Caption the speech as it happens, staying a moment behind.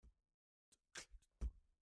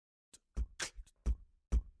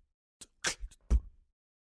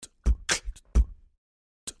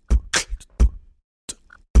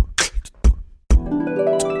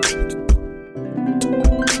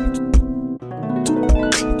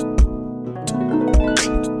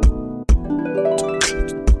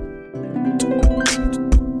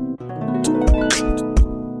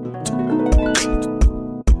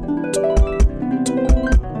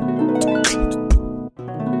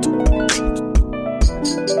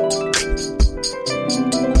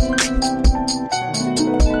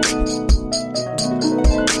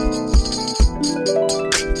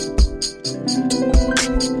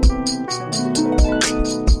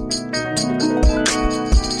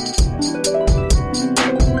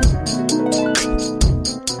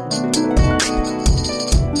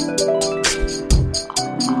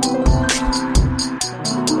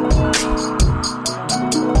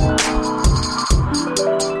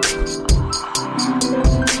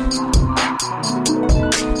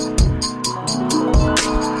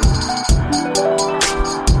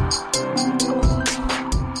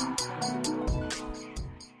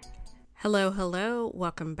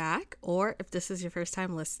welcome back. Or if this is your first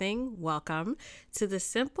time listening, welcome to the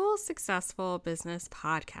Simple Successful Business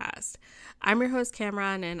Podcast. I'm your host,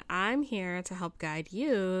 Cameron, and I'm here to help guide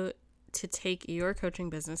you to take your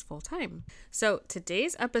coaching business full time. So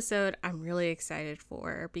today's episode, I'm really excited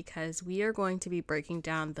for because we are going to be breaking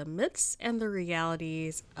down the myths and the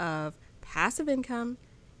realities of passive income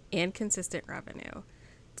and consistent revenue.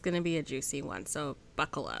 It's going to be a juicy one, so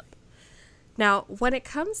buckle up. Now, when it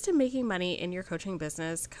comes to making money in your coaching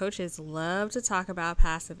business, coaches love to talk about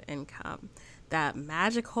passive income, that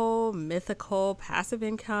magical, mythical passive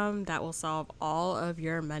income that will solve all of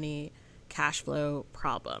your money cash flow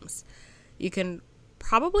problems. You can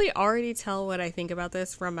probably already tell what I think about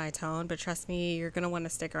this from my tone, but trust me, you're going to want to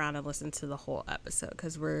stick around and listen to the whole episode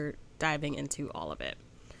because we're diving into all of it.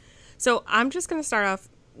 So I'm just going to start off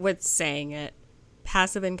with saying it.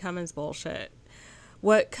 Passive income is bullshit.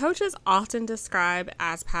 What coaches often describe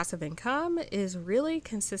as passive income is really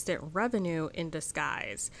consistent revenue in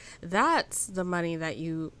disguise. That's the money that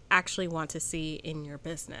you actually want to see in your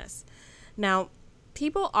business. Now,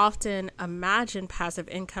 people often imagine passive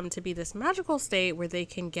income to be this magical state where they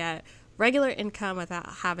can get regular income without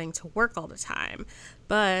having to work all the time,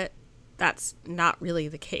 but that's not really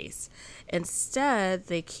the case. Instead,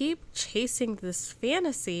 they keep chasing this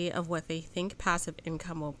fantasy of what they think passive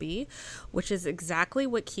income will be, which is exactly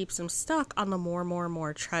what keeps them stuck on the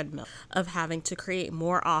more treadmill of having to create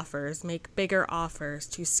more offers, make bigger offers,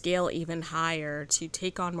 to scale even higher, to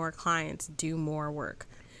take on more clients, do more work.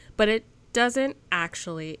 But it doesn't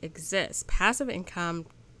actually exist. Passive income,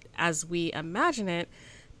 as we imagine it,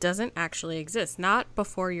 doesn't actually exist, not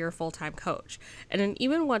before you're a full-time coach. And then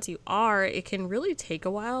even once you are, it can really take a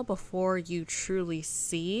while before you truly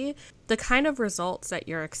see the kind of results that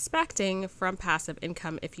you're expecting from passive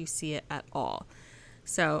income if you see it at all.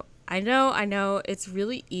 So I know it's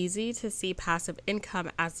really easy to see passive income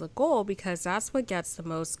as the goal because that's what gets the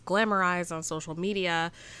most glamorized on social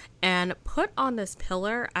media and put on this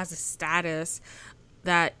pillar as a status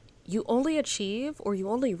that you only achieve or you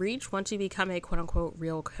only reach once you become a quote unquote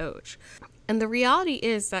real coach. And the reality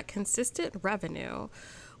is that consistent revenue,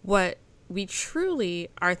 what we truly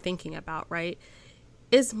are thinking about, right,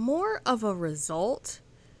 is more of a result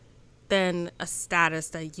than a status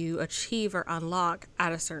that you achieve or unlock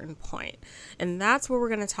at a certain point. And that's what we're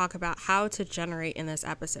going to talk about how to generate in this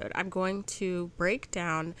episode. I'm going to break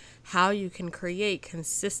down how you can create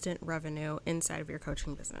consistent revenue inside of your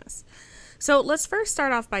coaching business. So let's first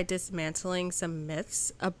start off by dismantling some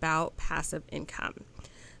myths about passive income.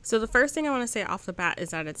 So the first thing I want to say off the bat is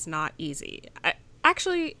that it's not easy. I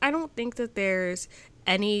don't think that there's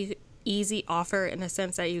any easy offer in the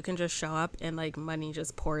sense that you can just show up and like money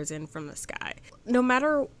just pours in from the sky. No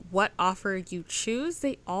matter what offer you choose,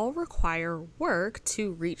 they all require work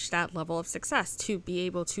to reach that level of success, to be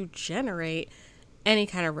able to generate any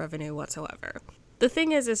kind of revenue whatsoever. The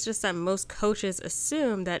thing is, it's just that most coaches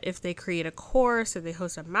assume that if they create a course or they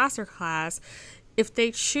host a masterclass, if they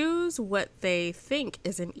choose what they think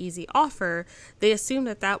is an easy offer, they assume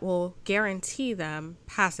that that will guarantee them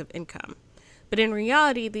passive income. But in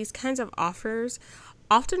reality, these kinds of offers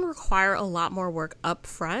often require a lot more work up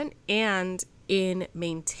front and in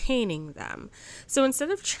maintaining them. So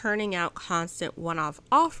instead of churning out constant one-off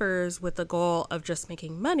offers with the goal of just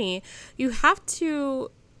making money, you have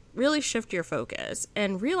to really shift your focus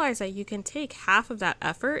and realize that you can take half of that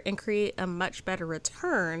effort and create a much better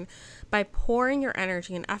return by pouring your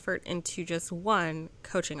energy and effort into just one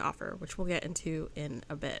coaching offer, which we'll get into in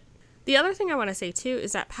a bit. The other thing I want to say too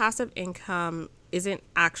is that passive income isn't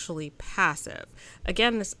actually passive.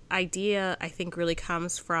 Again, this idea I think really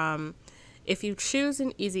comes from if you choose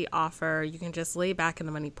an easy offer, you can just lay back and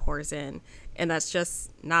the money pours in, and that's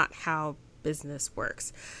just not how business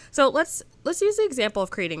works. So let's use the example of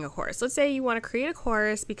creating a course. Let's say you want to create a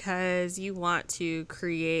course because you want to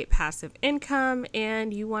create passive income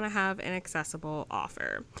and you want to have an accessible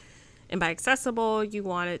offer. And by accessible, you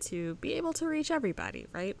want it to be able to reach everybody,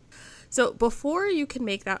 right? So before you can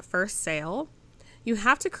make that first sale, you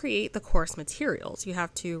have to create the course materials. You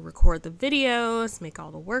have to record the videos, make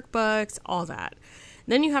all the workbooks, all that.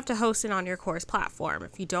 Then you have to host it on your course platform.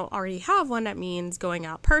 If you don't already have one, that means going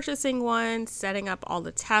out purchasing one, setting up all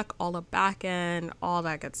the tech, all the back end, all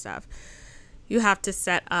that good stuff. You have to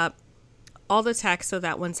set up all the tech so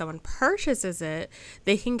that when someone purchases it,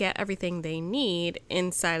 they can get everything they need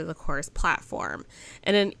inside of the course platform.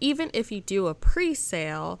 And then even if you do a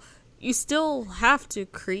pre-sale, you still have to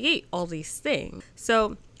create all these things.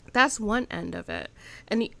 So that's one end of it.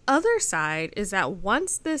 And the other side is that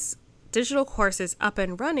once this digital course is up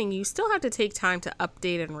and running, you still have to take time to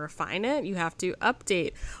update and refine it. You have to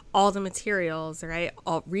update all the materials, right?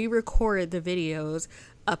 Re-record the videos,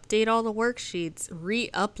 update all the worksheets,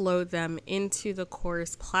 re-upload them into the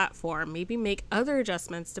course platform, maybe make other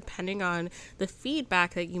adjustments depending on the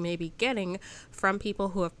feedback that you may be getting from people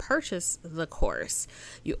who have purchased the course.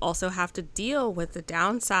 You also have to deal with the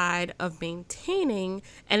downside of maintaining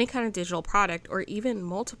any kind of digital product or even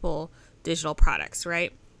multiple digital products,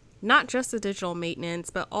 right? Not just the digital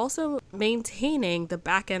maintenance, but also maintaining the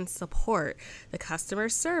back-end support, the customer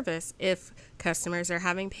service if customers are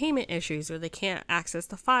having payment issues or they can't access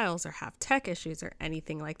the files or have tech issues or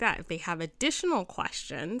anything like that. If they have additional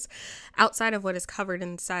questions outside of what is covered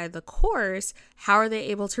inside the course, how are they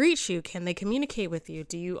able to reach you? Can they communicate with you?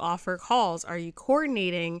 Do you offer calls? Are you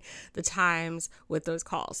coordinating the times with those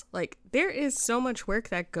calls? Like, there is so much work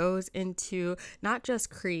that goes into not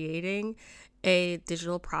just creating a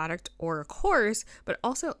digital product or a course, but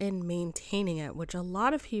also in maintaining it, which a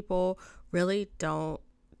lot of people really don't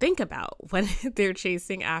think about when they're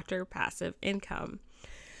chasing after passive income.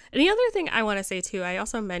 And the other thing I want to say too, I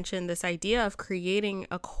also mentioned this idea of creating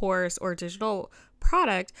a course or digital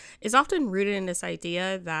product is often rooted in this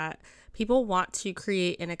idea that people want to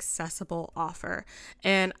create an accessible offer.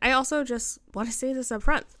 And I also just want to say this up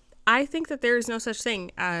front. I think that there is no such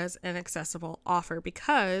thing as an accessible offer,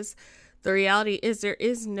 because the reality is there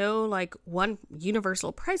is no like one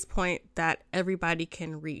universal price point that everybody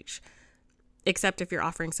can reach, except if you're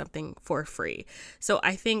offering something for free. So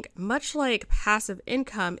I think much like passive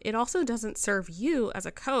income, it also doesn't serve you as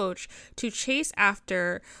a coach to chase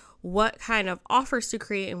after what kind of offers to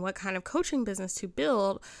create and what kind of coaching business to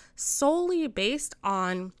build solely based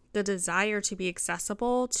on the desire to be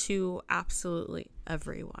accessible to absolutely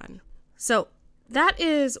everyone. So that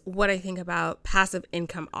is what I think about passive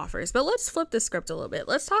income offers. But let's flip the script a little bit.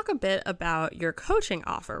 Let's talk a bit about your coaching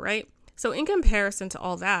offer, right? So in comparison to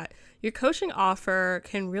all that, your coaching offer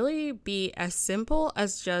can really be as simple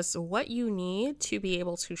as just what you need to be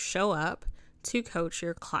able to show up to coach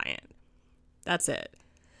your client. That's it.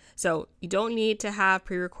 So you don't need to have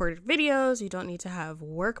pre-recorded videos. You don't need to have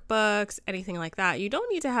workbooks, anything like that. You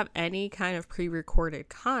don't need to have any kind of pre-recorded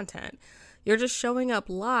content. You're just showing up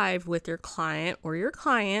live with your client or your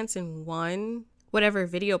clients in whatever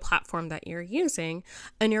video platform that you're using,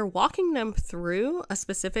 and you're walking them through a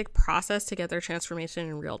specific process to get their transformation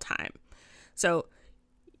in real time. So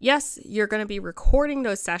yes, you're going to be recording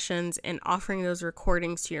those sessions and offering those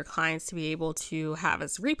recordings to your clients to be able to have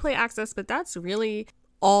as replay access, but that's really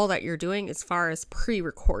all that you're doing as far as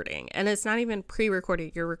pre-recording. And it's not even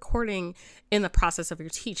pre-recording, you're recording in the process of your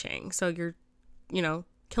teaching. So you're,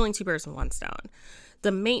 killing two birds with one stone.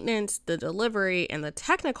 The maintenance, the delivery, and the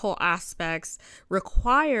technical aspects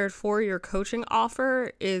required for your coaching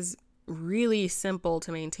offer is really simple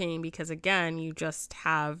to maintain, because again, you just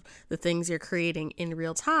have the things you're creating in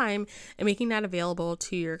real time and making that available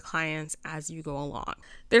to your clients as you go along.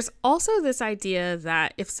 There's also this idea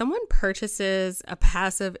that if someone purchases a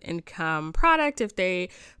passive income product, if they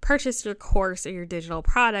purchase your course or your digital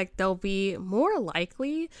product, they'll be more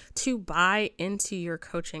likely to buy into your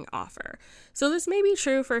coaching offer. So this may be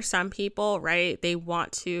true for some people, right? They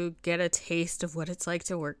want to get a taste of what it's like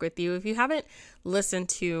to work with you. If you haven't listened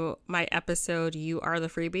to my episode, You Are the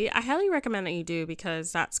Freebie, I highly recommend that you do,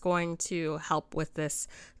 because that's going to help with this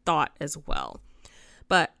thought as well.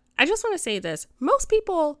 But I just want to say this, most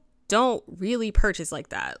people don't really purchase like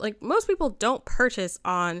that. Like, most people don't purchase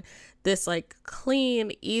on this like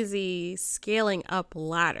clean, easy scaling up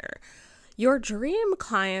ladder. Your dream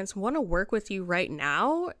clients want to work with you right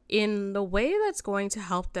now in the way that's going to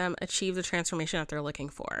help them achieve the transformation that they're looking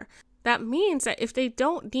for. That means that if they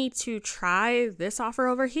don't need to try this offer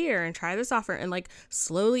over here and try this offer and like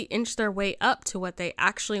slowly inch their way up to what they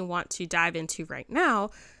actually want to dive into right now,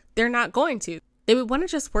 they're not going to. They would want to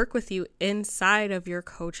just work with you inside of your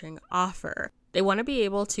coaching offer. They want to be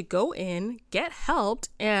able to go in, get helped,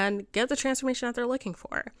 and get the transformation that they're looking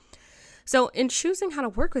for. So in choosing how to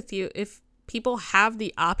work with you, if people have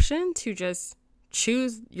the option to just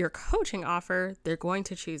choose your coaching offer, they're going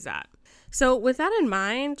to choose that. So with that in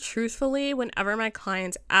mind, truthfully, whenever my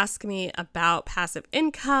clients ask me about passive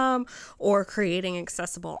income or creating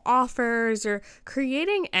accessible offers or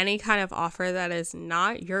creating any kind of offer that is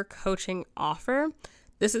not your coaching offer,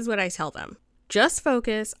 this is what I tell them. Just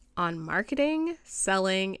focus on marketing,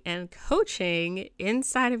 selling, and coaching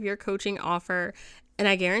inside of your coaching offer, and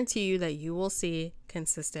I guarantee you that you will see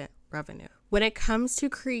consistent revenue. When it comes to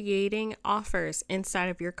creating offers inside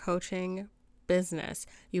of your coaching business,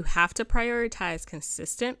 you have to prioritize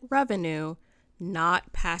consistent revenue,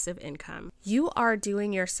 not passive income. You are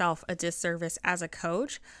doing yourself a disservice as a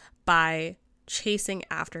coach by chasing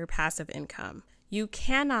after passive income. You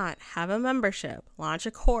cannot have a membership, launch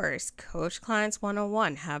a course, coach clients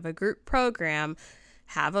one-on-one, have a group program,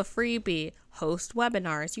 have a freebie, host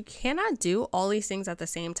webinars. You cannot do all these things at the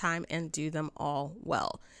same time and do them all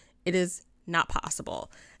well. It is not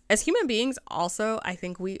possible. As human beings, also, I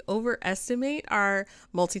think we overestimate our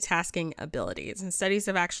multitasking abilities. And studies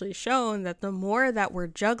have actually shown that the more that we're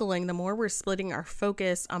juggling, the more we're splitting our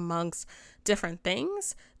focus amongst different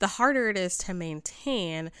things, the harder it is to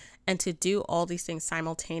maintain and to do all these things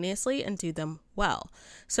simultaneously and do them well.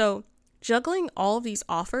 So juggling all of these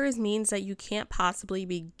offers means that you can't possibly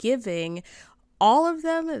be giving all of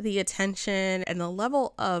them the attention and the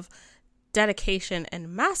level of dedication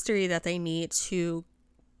and mastery that they need to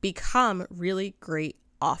become really great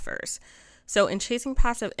offers. So in chasing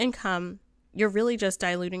passive income, you're really just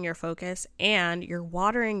diluting your focus and you're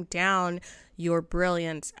watering down your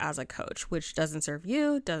brilliance as a coach, which doesn't serve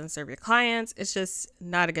you, doesn't serve your clients. It's just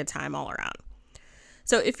not a good time all around.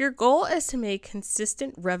 So if your goal is to make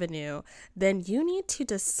consistent revenue, then you need to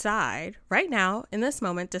decide right now, in this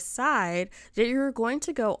moment, decide that you're going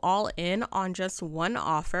to go all in on just one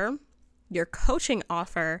offer, your coaching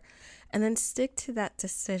offer, and then stick to that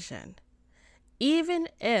decision. Even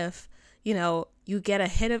if, you get a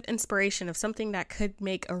hit of inspiration of something that could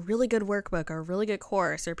make a really good workbook or a really good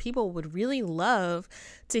course, or people would really love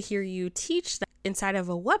to hear you teach that inside of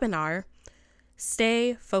a webinar,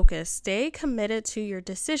 stay focused, stay committed to your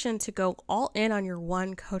decision to go all in on your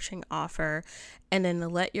one coaching offer, and then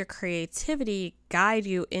let your creativity guide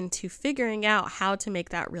you into figuring out how to make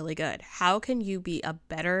that really good. How can you be a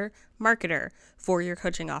better marketer for your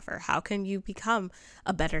coaching offer? How can you become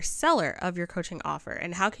a better seller of your coaching offer?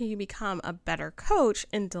 And how can you become a better coach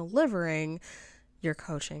in delivering your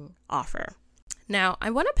coaching offer? Now, I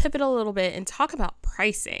want to pivot a little bit and talk about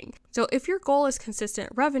pricing. So if your goal is consistent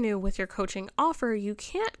revenue with your coaching offer, you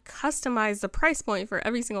can't customize the price point for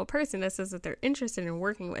every single person that says that they're interested in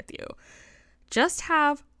working with you. Just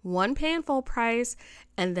have one pay in full price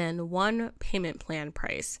and then one payment plan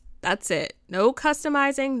price. That's it. No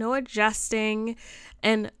customizing, no adjusting,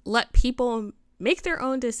 and let people make their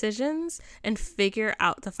own decisions and figure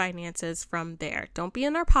out the finances from there. Don't be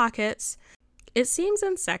in their pockets. It seems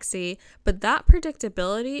unsexy, but that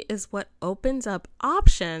predictability is what opens up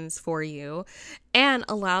options for you and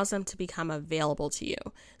allows them to become available to you.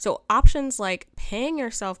 So options like paying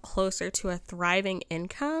yourself closer to a thriving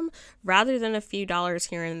income rather than a few dollars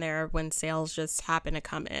here and there when sales just happen to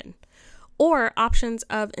come in. Or options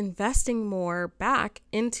of investing more back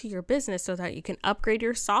into your business so that you can upgrade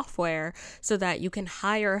your software, so that you can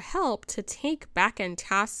hire help to take back-end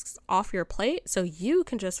tasks off your plate so you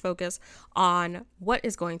can just focus on what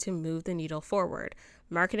is going to move the needle forward: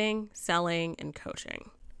 marketing, selling, and coaching.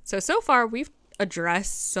 So far we've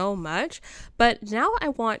addressed so much, but now I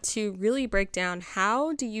want to really break down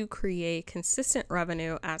how do you create consistent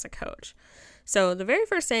revenue as a coach. So the very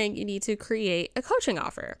first thing, you need to create a coaching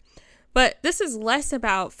offer. But this is less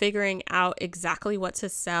about figuring out exactly what to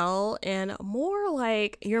sell and more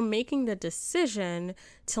like you're making the decision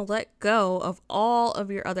to let go of all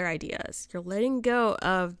of your other ideas. You're letting go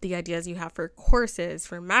of the ideas you have for courses,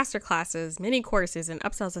 for masterclasses, mini courses, and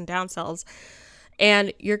upsells and downsells.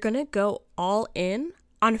 And you're going to go all in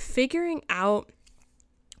on figuring out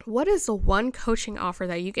what is the one coaching offer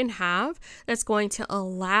that you can have that's going to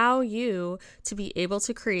allow you to be able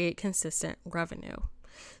to create consistent revenue.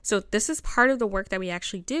 So this is part of the work that we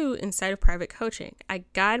actually do inside of private coaching. I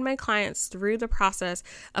guide my clients through the process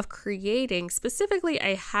of creating specifically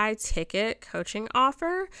a high ticket coaching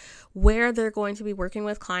offer where they're going to be working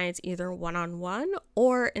with clients either one-on-one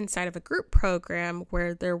or inside of a group program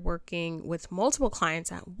where they're working with multiple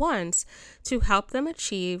clients at once to help them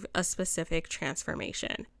achieve a specific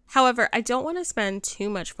transformation. However, I don't want to spend too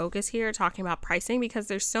much focus here talking about pricing because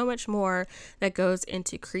there's so much more that goes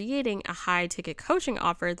into creating a high ticket coaching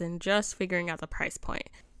offer than just figuring out the price point.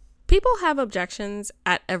 People have objections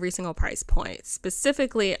at every single price point,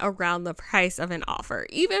 specifically around the price of an offer,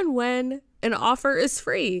 even when an offer is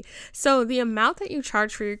free. So the amount that you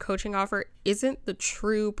charge for your coaching offer isn't the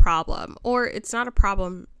true problem, or it's not a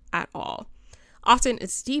problem at all. Often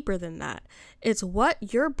it's deeper than that. It's what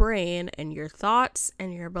your brain and your thoughts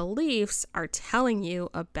and your beliefs are telling you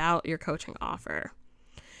about your coaching offer.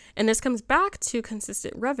 And this comes back to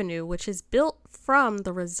consistent revenue, which is built from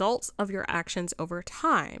the results of your actions over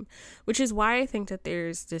time, which is why I think that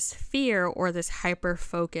there's this fear or this hyper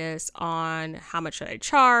focus on how much should I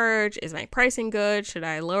charge? Is my pricing good? Should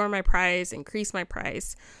I lower my price, increase my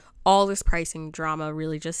price? All this pricing drama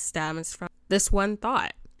really just stems from this one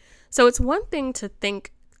thought. So it's one thing to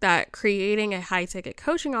think that creating a high ticket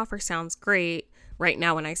coaching offer sounds great right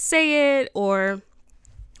now when I say it, or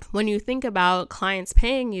when you think about clients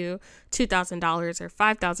paying you $2,000 or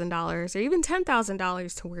 $5,000 or even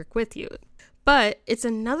 $10,000 to work with you. But it's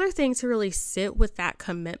another thing to really sit with that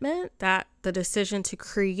commitment that the decision to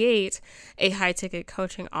create a high ticket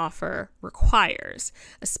coaching offer requires,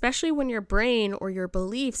 especially when your brain or your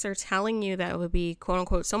beliefs are telling you that it would be quote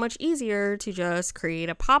unquote so much easier to just create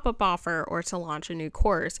a pop-up offer or to launch a new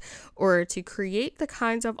course or to create the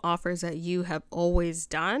kinds of offers that you have always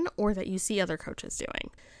done or that you see other coaches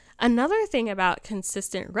doing. Another thing about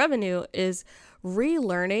consistent revenue is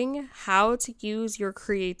relearning how to use your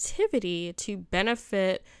creativity to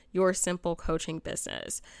benefit your simple coaching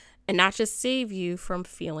business and not just save you from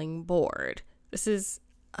feeling bored. This is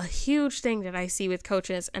a huge thing that I see with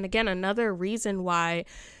coaches. And again, another reason why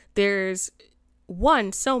there's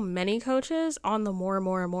so many coaches on the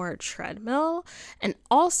more treadmill, and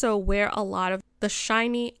also where a lot of the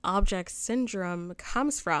shiny object syndrome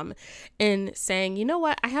comes from in saying, you know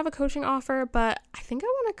what, I have a coaching offer, but I think I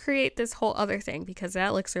want to create this whole other thing because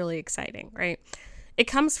that looks really exciting, right? It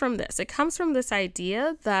comes from this. It comes from this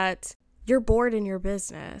idea that you're bored in your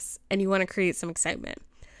business and you want to create some excitement.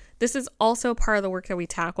 This is also part of the work that we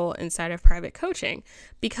tackle inside of private coaching,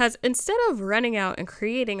 because instead of running out and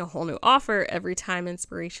creating a whole new offer every time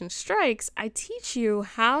inspiration strikes, I teach you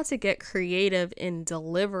how to get creative in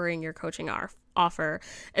delivering your coaching offer,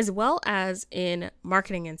 as well as in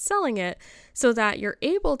marketing and selling it, so that you're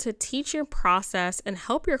able to teach your process and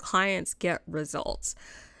help your clients get results.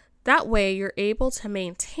 That way, you're able to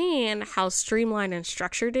maintain how streamlined and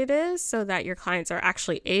structured it is so that your clients are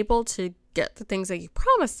actually able to get the things that you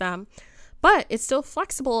promised them, but it's still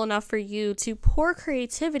flexible enough for you to pour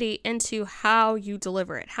creativity into how you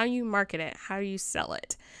deliver it, how you market it, how you sell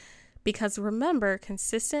it. Because remember,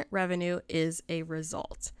 consistent revenue is a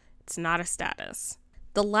result. It's not a status.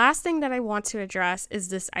 The last thing that I want to address is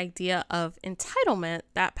this idea of entitlement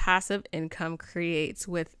that passive income creates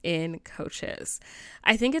within coaches.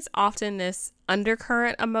 I think it's often this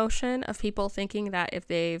undercurrent emotion of people thinking that if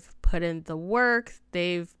they've put in the work,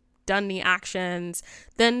 they've done the actions,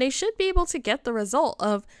 then they should be able to get the result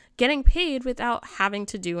of getting paid without having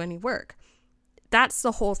to do any work. That's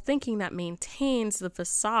the whole thinking that maintains the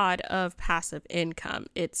facade of passive income.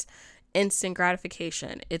 It's instant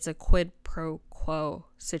gratification. It's a quid pro quo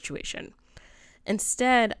situation.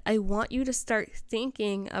 Instead, I want you to start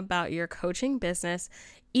thinking about your coaching business,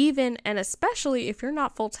 even and especially if you're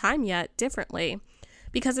not full-time yet, differently.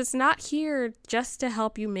 Because it's not here just to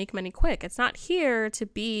help you make money quick. It's not here to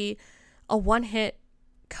be a one-hit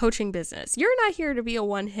coaching business. You're not here to be a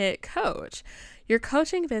one-hit coach. Your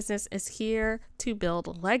coaching business is here to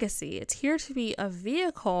build legacy. It's here to be a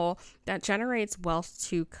vehicle that generates wealth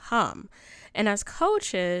to come. And as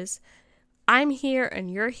coaches, I'm here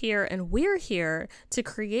and you're here and we're here to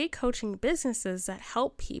create coaching businesses that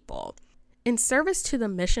help people. In service to the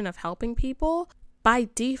mission of helping people, by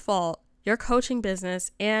default, your coaching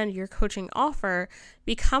business and your coaching offer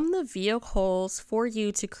become the vehicles for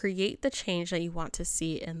you to create the change that you want to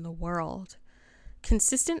see in the world.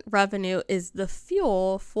 Consistent revenue is the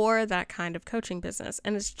fuel for that kind of coaching business,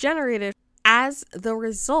 and it's generated as the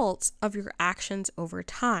result of your actions over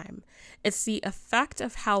time. It's the effect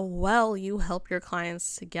of how well you help your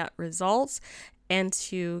clients to get results and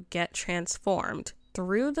to get transformed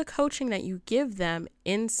through the coaching that you give them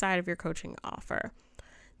inside of your coaching offer.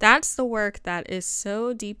 That's the work that is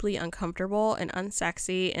so deeply uncomfortable and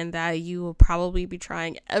unsexy, and that you will probably be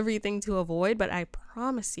trying everything to avoid. But I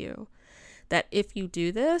promise you that if you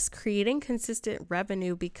do this, creating consistent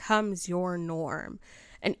revenue becomes your norm.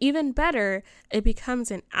 And even better, it becomes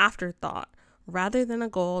an afterthought rather than a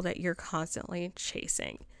goal that you're constantly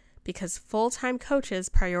chasing. Because full-time coaches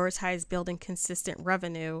prioritize building consistent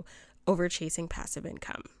revenue over chasing passive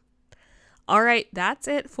income. All right, that's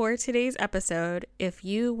it for today's episode. If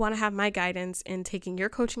you want to have my guidance in taking your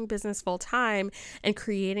coaching business full time and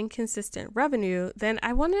creating consistent revenue, then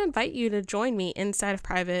I want to invite you to join me inside of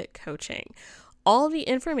private coaching. All the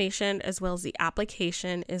information as well as the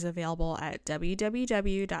application is available at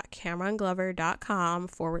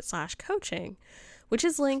www.cameronglover.com/coaching, which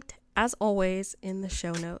is linked as always in the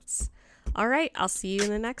show notes. All right, I'll see you in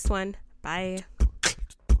the next one. Bye.